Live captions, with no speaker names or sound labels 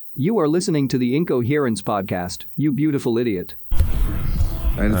You are listening to the Incoherence Podcast, you beautiful idiot.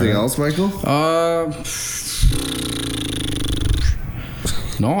 Anything else, Michael?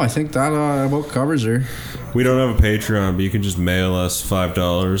 No, I think that about covers her. We don't have a Patreon, but you can just mail us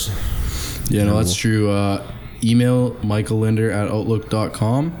 $5. Yeah, no, that's true. Email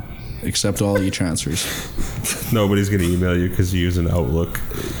michaellinder@outlook.com. Accept all e-transfers. Nobody's gonna email you because you use an Outlook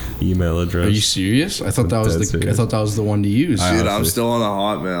email address. Are you serious? I thought that was the one to use. Dude, I'm still on a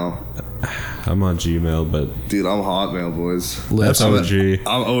Hotmail. I'm on Gmail, but Dude, I'm Hotmail, boys. that's OG.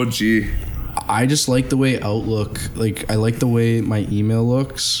 I'm OG. I just like the way Outlook, I like the way my email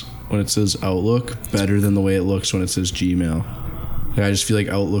looks when it says Outlook better than the way it looks when it says Gmail. I just feel like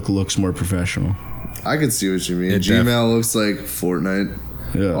Outlook looks more professional. I can see what you mean. Gmail looks like Fortnite.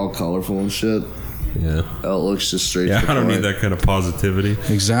 Yeah. All colorful and shit. Yeah. Outlook's just straight. Yeah, to the I don't point. need that kind of positivity.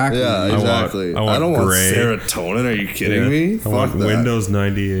 Exactly. Yeah, exactly. I don't want gray. serotonin. Are you kidding me? I want Windows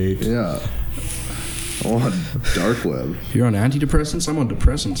 98. Yeah. I want dark web. You're on antidepressants? I'm on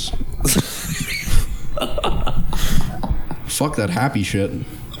depressants. Fuck that happy shit.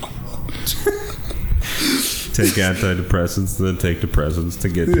 Take antidepressants, then take depressants to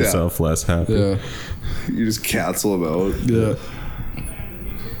get yourself less happy. Yeah. You just cancel about. Yeah.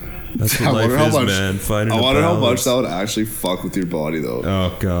 That's what life is, man. Finding I wonder how much balance. that would actually fuck with your body, though.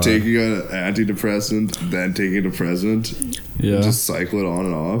 Oh, God. Taking an antidepressant, then taking a depressant. Yeah. Just cycle it on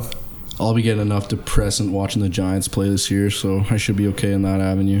and off. I'll be getting enough depressant watching the Giants play this year, so I should be okay in that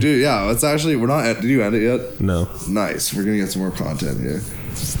avenue. Dude, yeah, it's actually, we're not, did you end it yet? No. Nice. We're going to get some more content here.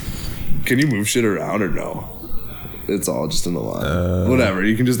 Can you move shit around or no? It's all just in the line. Whatever.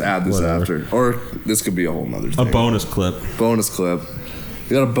 You can just add this after. Or this could be a whole nother thing. A bonus clip. Bonus clip.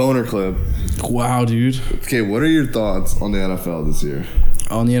 You got a boner clip. Wow, dude. Okay, what are your thoughts on the NFL this year?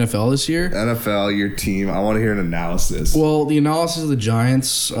 On the NFL this year? NFL, your team. I want to hear an analysis. Well, the analysis of the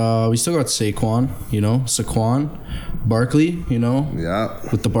Giants, we still got Saquon Barkley, Yeah.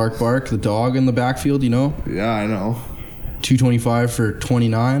 with the bark, the dog in the backfield, Yeah, I know. 225 for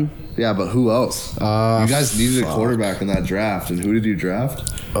 29. Yeah, but who else? You guys needed a quarterback in that draft, and who did you draft?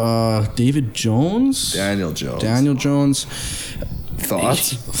 David Jones? Daniel Jones.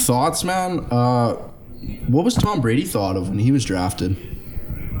 Thoughts, man? What was Tom Brady thought of when he was drafted?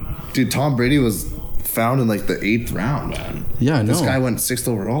 Dude, Tom Brady was found in like the 8th round, man. Yeah, I know. This guy went 6th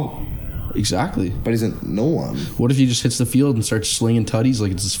overall. Exactly. But he's in no one. What if he just hits the field and starts slinging tutties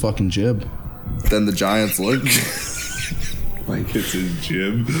like it's his fucking jib? Then the Giants look like it's his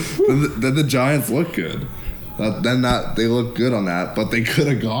jib. Then the Giants look good. They look good on that, but they could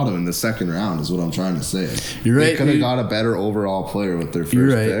have got him in the 2nd round, is what I'm trying to say. You're right. They could have got a better overall player with their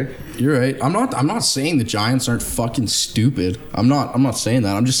first pick. You're right. I'm not saying the Giants aren't fucking stupid. I'm not saying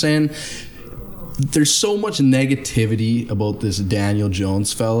that. I'm just saying there's so much negativity about this Daniel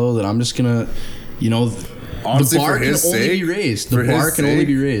Jones fellow that I'm just gonna, Honestly, the bar for his can only sake, be raised. The bar can only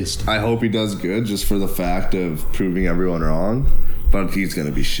be raised. I hope he does good just for the fact of proving everyone wrong. But he's going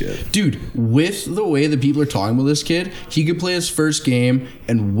to be shit. Dude, with the way that people are talking about this kid, he could play his first game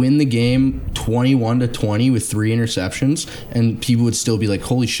and win the game 21-20 with 3 interceptions, and people would still be like,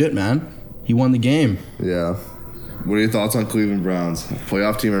 holy shit, man. He won the game. Yeah. What are your thoughts on Cleveland Browns?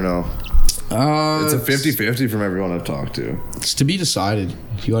 Playoff team or no? It's a 50-50 from everyone I've talked to. It's to be decided.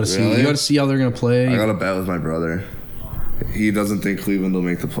 You got to see. Really? You got to see how they're going to play. I got a bet with my brother. He doesn't think Cleveland will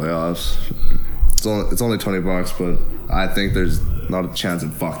make the playoffs. It's only $20, but I think there's not a chance in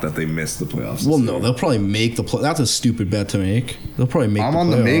fuck that they miss the playoffs. Well, no, they'll probably make the play. That's a stupid bet to make. They'll probably make. I'm the on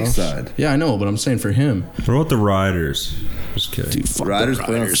playoffs. the make side. Yeah, I know, but I'm saying for him. What about the Riders? Just kidding. Dude, fuck Riders the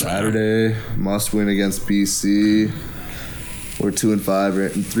play on Riders, man. Saturday. Must win against BC. We're 2-5,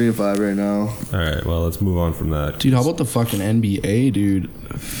 3-5 right now. All right, well, let's move on from that. Dude, how about the fucking NBA, dude?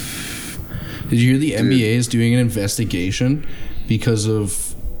 Did you hear the NBA is doing an investigation because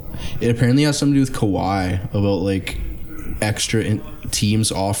of... It apparently has something to do with Kawhi about,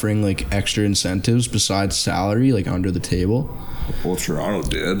 teams offering, extra incentives besides salary, under the table. Well, Toronto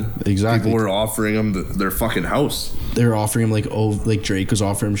did. Exactly. People were offering him their fucking house. They were offering him, Drake was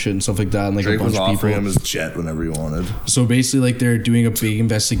offering him shit and stuff like that, and, Drake a bunch was of people. offering him his jet whenever he wanted. So basically, they're doing a big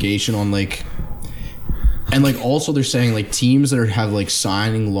investigation on and also they're saying teams that have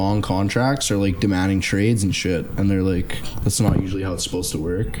signing long contracts are demanding trades and shit, and they're that's not usually how it's supposed to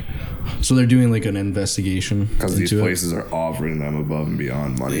work. So they're doing an investigation Because these into it. places are offering them above and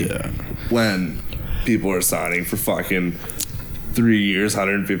beyond money. Yeah. When people are signing for fucking 3 years,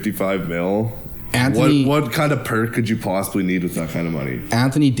 155 mil. Anthony- What kind of perk could you possibly need with that kind of money?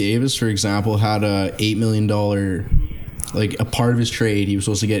 Anthony Davis, for example, had a $8 million, a part of his trade. He was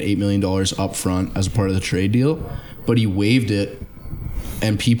supposed to get $8 million up front as a part of the trade deal, but he waived it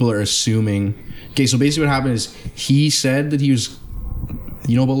and people are assuming. Okay, so basically what happened is he said that he was.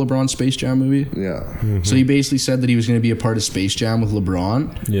 You know about LeBron's Space Jam movie? Yeah. So he basically said that he was going to be a part of Space Jam with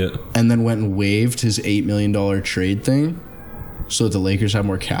LeBron. Yeah. And then went and waived his $8 million trade thing so that the Lakers have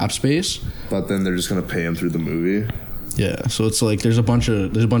more cap space. But then they're just gonna pay him through the movie. Yeah. So it's like there's a bunch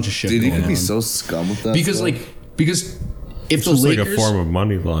of shit Dude, going you could be on. so scum with that. because stuff. if It's the just Lakers like a form of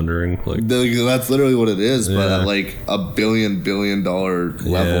money laundering. Like, That's literally what it is, but Yeah. at like a billion dollar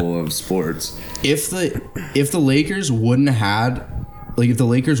level of sports. if the Lakers wouldn't have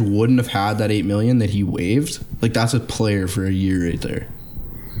had that $8 million that he waived, like that's a player for a year right there.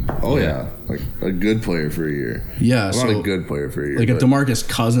 Oh yeah, like a good player for a year. Yeah, Well, so not a good player for a year. like a but- DeMarcus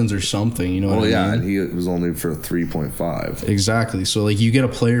Cousins or something, you know Oh what I yeah, mean? and he was only for 3.5. Exactly. So like you get a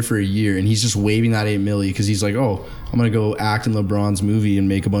player for a year and he's just waiving that $8 million because he's like, oh, I'm gonna go act in LeBron's movie and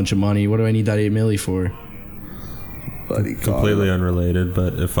make a bunch of money. What do I need that $8 million for? But he caught completely him. unrelated,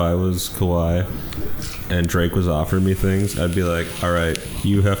 but if I was Kawhi and Drake was offering me things, I'd be like, all right,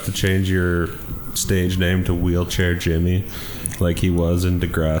 you have to change your stage name to Wheelchair Jimmy, like he was in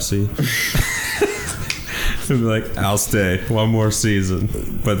Degrassi. I'd be like, I'll stay one more season,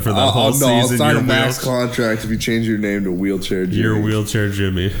 but for the whole I'll season, sign you're, a max contract if you change your name to Wheelchair Jimmy. you're Wheelchair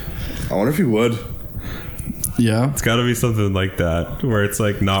Jimmy. I wonder if he would. Yeah. It's got to be something like that, where it's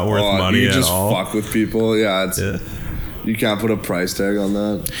like not worth money you at just all. fuck with people. Yeah, it's Yeah. you can't put a price tag on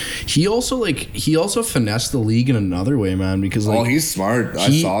that. He also finessed the league in another way, man, because like He's smart. I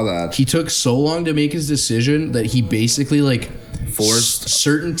saw that. He took so long to make his decision that he basically like Forced-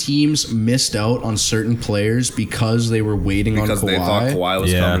 certain teams missed out on certain players because they were waiting because on Kawhi. they thought Kawhi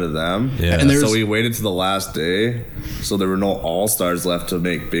was Yeah. coming to them. Yeah. And there's- So he waited to the last day. So there were no all-stars left to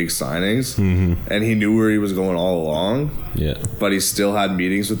make big signings. Mm-hmm. And he knew where he was going all along. Yeah. But he still had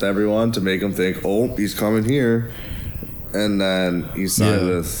meetings with everyone to make him think, oh, he's coming here. And then he signed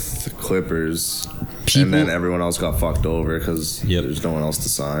Yeah. with the Clippers. People- and then everyone else got fucked over because Yep. there's no one else to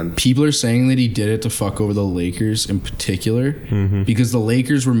sign. People are saying that he did it to fuck over the Lakers in particular because the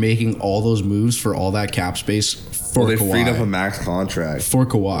Lakers were making all those moves for all that cap space for They Kawhi. freed up a max contract. For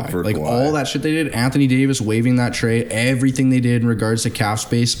Kawhi. For like Kawhi. all that shit they did, Anthony Davis waiving that trade, everything they did in regards to cap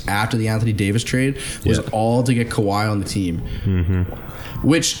space after the Anthony Davis trade was Yeah. all to get Kawhi on the team.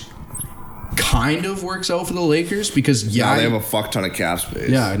 Which kind of works out for the Lakers because Now they have a fuck ton of cap space.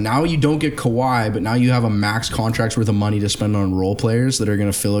 yeah, now you don't get Kawhi, but now you have a max contract's worth of money to spend on role players that are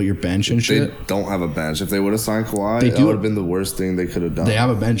going to fill out your bench and They shit. don't have a bench. If they would have signed Kawhi, They that do. would have been the worst thing they could have done. They have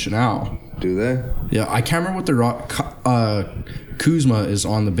a bench now. Do they? Yeah, I can't remember what the Kuzma is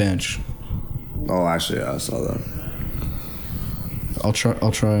on the bench. Oh, actually, yeah, I saw that. I'll try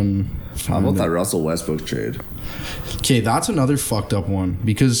and How find about it. that Russell Westbrook trade? Okay, that's another fucked up one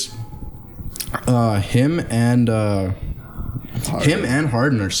because him and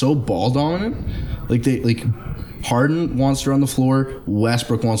Harden are so ball dominant. Like Harden wants to run the floor,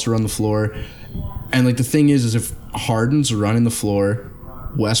 Westbrook wants to run the floor, and like the thing is if Harden's running the floor,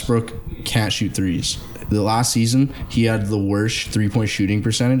 Westbrook can't shoot threes. The last season he had the worst 3-point shooting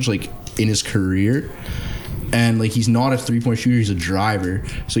percentage like in his career. And like he's not a 3-point shooter, he's a driver.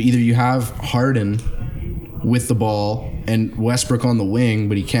 So either you have Harden with the ball and Westbrook on the wing,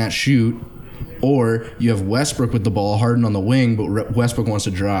 but he can't shoot, or you have Westbrook with the ball, Harden on the wing, but Westbrook wants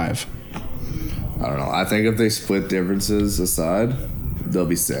to drive. I don't know. I think if they split differences aside, they'll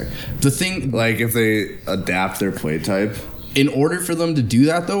be sick. The thing, Like if they adapt their play type. in order for them to do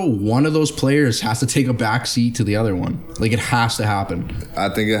that though, one of those players has to take a back seat to the other one. Like it has to happen. I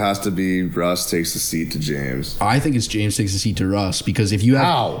think it has to be Russ takes the seat to James. I think it's James takes the seat to Russ because if you have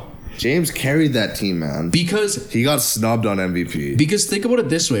How? James carried that team, man. because He got snubbed on MVP. think about it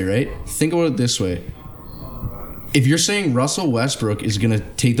this way, right? Think about it this way. If you're saying Russell Westbrook is gonna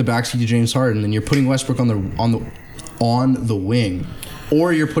take the backseat to James Harden, then you're putting Westbrook on the wing,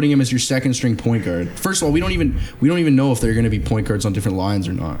 or you're putting him as your second string point guard. First of all, we don't even know if they're gonna be point guards on different lines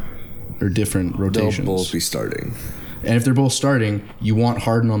or not, or different They'll rotations. both be starting. And if they're both starting, you want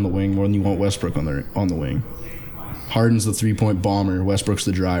Harden on the wing more than you want Westbrook on the wing. Harden's the 3-point bomber. Westbrook's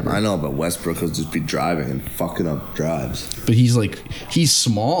the driver. I know, but Westbrook will just be driving and fucking up drives. But he's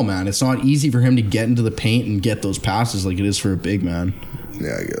small, man. It's not easy for him to get into the paint and get those passes like it is for a big man.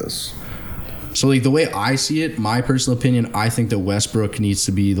 Yeah, I guess. So like the way I see it, my personal opinion, I think that Westbrook needs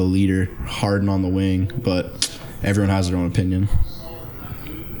to be the leader, Harden on the wing, but everyone has their own opinion.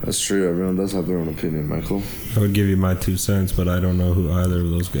 That's true. Everyone does have their own opinion, Michael. I would give you my 2 cents, but I don't know who either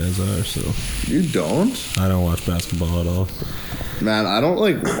of those guys are, so You don't? I don't watch basketball at all. Man, I don't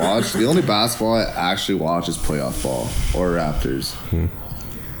like watch. The only basketball I actually watch is playoff ball or Raptors.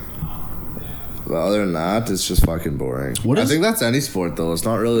 But other than that, it's just fucking boring. I think that's any sport though. It's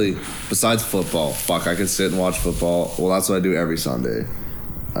not really besides football. Fuck, I could sit and watch football. Well, that's what I do every Sunday.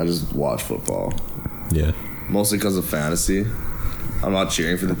 I just watch football. Yeah. Mostly because of fantasy. I'm not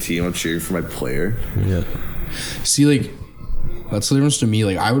cheering for the team. I'm cheering for my player. Yeah. See, like, that's the difference to me.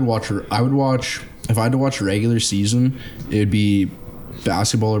 Like, I would watch, if I had to watch regular season, it would be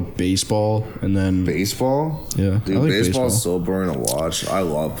basketball or baseball, and then Baseball? Yeah, Dude, I like baseball is baseball. so boring to watch. I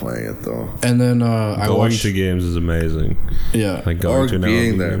love playing it though. And then I Going watched, to games is amazing. yeah, Like going Or to an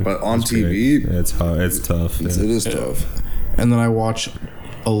being MLB there, game but on is TV, great. It's hard. It's tough. It yeah. is tough. and then I watch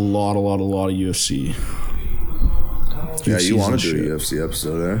a lot of UFC. Yeah, you want UFC's to do and a UFC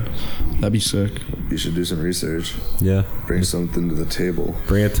episode there? That'd be sick. You should do some research. Yeah. Bring something to the table.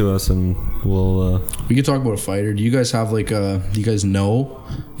 Bring it to us and we'll. We could talk about a fighter. Do you guys have like do you guys know?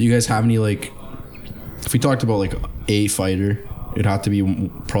 Do you guys have any like? If we talked about like a fighter, it'd have to be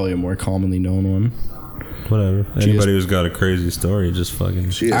probably a more commonly known one. Whatever. Anybody who's got a crazy story, just fucking.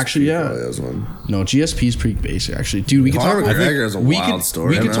 GSP Actually, yeah. probably has one. No, GSP's pretty basic actually, dude. We could Conor talk. McGregor has a we wild could,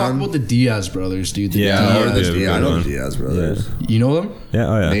 story, We could talk man. about the Diaz brothers, dude. The Yeah, Diaz. that'd be a I good know one. the Diaz brothers. You know them? Yeah.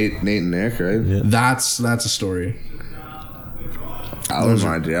 Oh yeah. Nate and Nick, right? Yeah. That's a story. I wouldn't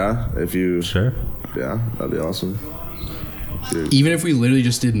mind, yeah. If you, Sure. yeah, that'd be awesome. Dude, Even if we literally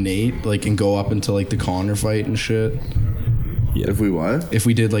just did Nate, like, and go up into like the Conor fight and shit. Yeah. if we what? If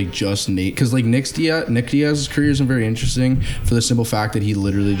we did like just Nate, because like Nick Diaz's career isn't very interesting for the simple fact that he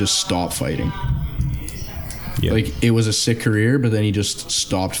literally just stopped fighting. Yeah. Like, it was a sick career, but then he just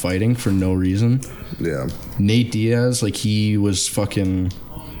stopped fighting for no reason. Yeah. Nate Diaz, like, he worked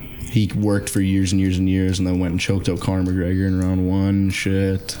for years and years and years, and then went and choked out Conor McGregor in round 1 and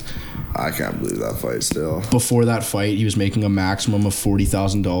shit. I can't believe that fight still. Before that fight, he was making a maximum of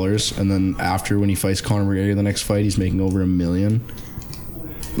 $40,000, and then after, when he fights Conor McGregor the next fight, he's making over $1 million.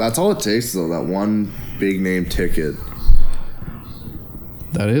 That's all it takes, though, that one big name ticket.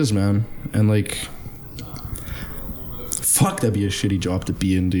 That is, man. And like, fuck, that'd be a shitty job to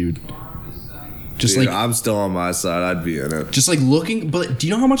be in, dude. Just Dude, like, I'm still on my side. I'd be in it. just like looking, but do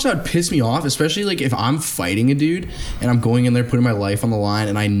you know how much that would piss me off? Especially like if I'm fighting a dude and I'm going in there putting my life on the line,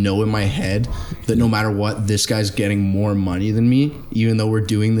 and I know in my head that no matter what, this guy's getting more money than me, even though we're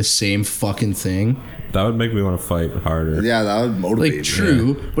doing the same fucking thing. That would make me want to fight harder. Yeah, that would motivate Like, me.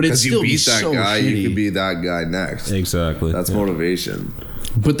 true, but it'd Because still you be beat that so guy, shitty. you could be that guy next. Exactly. That's Yeah. motivation.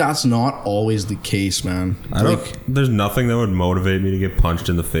 But that's not always the case, man. I don't. Like, There's nothing that would motivate me to get punched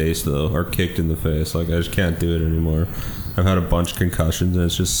in the face though, or kicked in the face. Like I just can't do it anymore. I've had a bunch of concussions and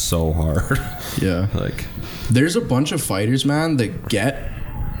it's just so hard. yeah. Like There's a bunch of fighters, man, that get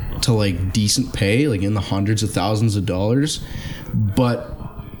to like decent pay, like in the hundreds of thousands of dollars. But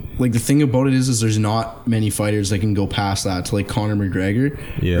like the thing about it is there's not many fighters that can go past that to like Conor McGregor.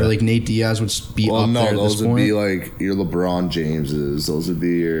 Yeah. Or like Nate Diaz would be Well, up no, there at those this would point. be like your LeBron Jameses. Those would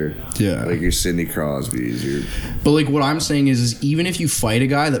be your Yeah. like your Sidney Crosby's. Your But like what I'm saying is even if you fight a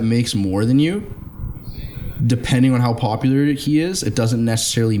guy that makes more than you, depending on how popular he is, it doesn't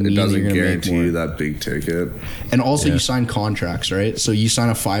necessarily mean it that doesn't you're gonna make guarantee more. you that big ticket. And also, Yeah. you sign contracts, right? So you sign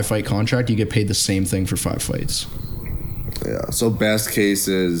a 5-fight contract, you get paid the same thing for 5 fights. Yeah. So best case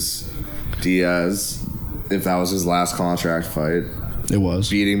is Diaz, if that was his last contract fight, It was.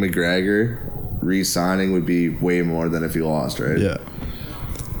 beating McGregor, re-signing would be way more than if he lost, right? Yeah.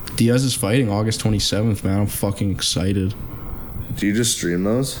 Diaz is fighting August 27th, man. I'm fucking excited. Do you just stream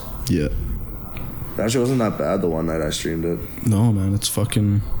those? Yeah. It actually wasn't that bad the one night I streamed it. No, man, it's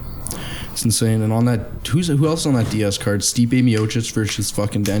insane. And on that, who else is on that Diaz card? Stipe Miocic versus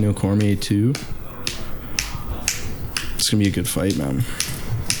fucking Daniel Cormier 2. It's gonna be a good fight, man.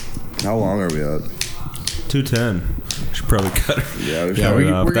 How long are we at? 210. Should probably cut it. Yeah, we Yeah, should. we're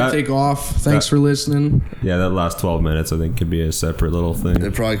enough. gonna That- take off. Thanks for listening. Yeah, that last 12 minutes I think could be a separate little thing.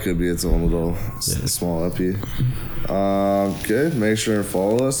 It probably could be its own little small epi. Okay, make sure and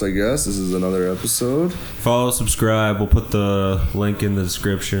follow us, I guess. This is another episode. Follow, subscribe. We'll put the link in the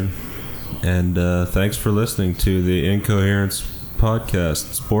description. And thanks for listening to the Incoherence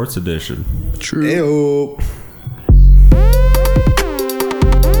Podcast Sports Edition. True. Ayo.